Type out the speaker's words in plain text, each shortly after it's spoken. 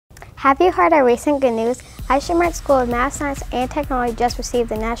Have you heard our recent good news? Eichold-Mertz School of Math, Science, and Technology just received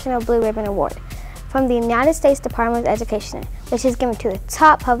the National Blue Ribbon Award from the United States Department of Education, which is given to the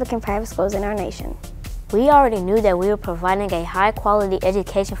top public and private schools in our nation. We already knew that we were providing a high-quality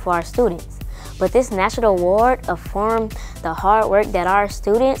education for our students, but this national award affirmed the hard work that our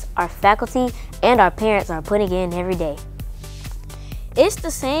students, our faculty, and our parents are putting in every day. It's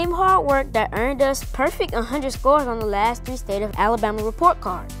the same hard work that earned us perfect 100 scores on the last 3 State of Alabama report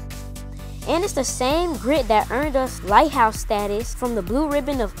cards. And it's the same grit that earned us Lighthouse status from the Blue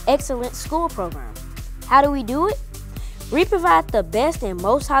Ribbon of Excellence School program. How do we do it? We provide the best and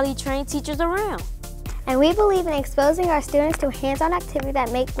most highly trained teachers around. And we believe in exposing our students to hands-on activities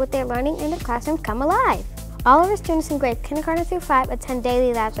that make what they're learning in the classroom come alive. All of our students in grades kindergarten through 5 attend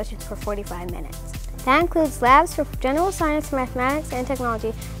daily lab sessions for 45 minutes. That includes labs for general science, mathematics, and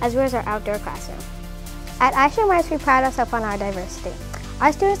technology, as well as our outdoor classroom. At Eichold-Mertz, we pride ourselves on our diversity.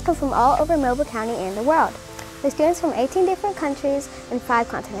 Our students come from all over Mobile County and the world. The students from 18 different countries and 5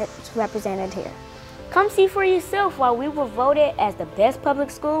 continents represented here. Come see for yourself why we were voted as the best public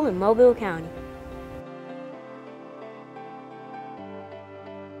school in Mobile County.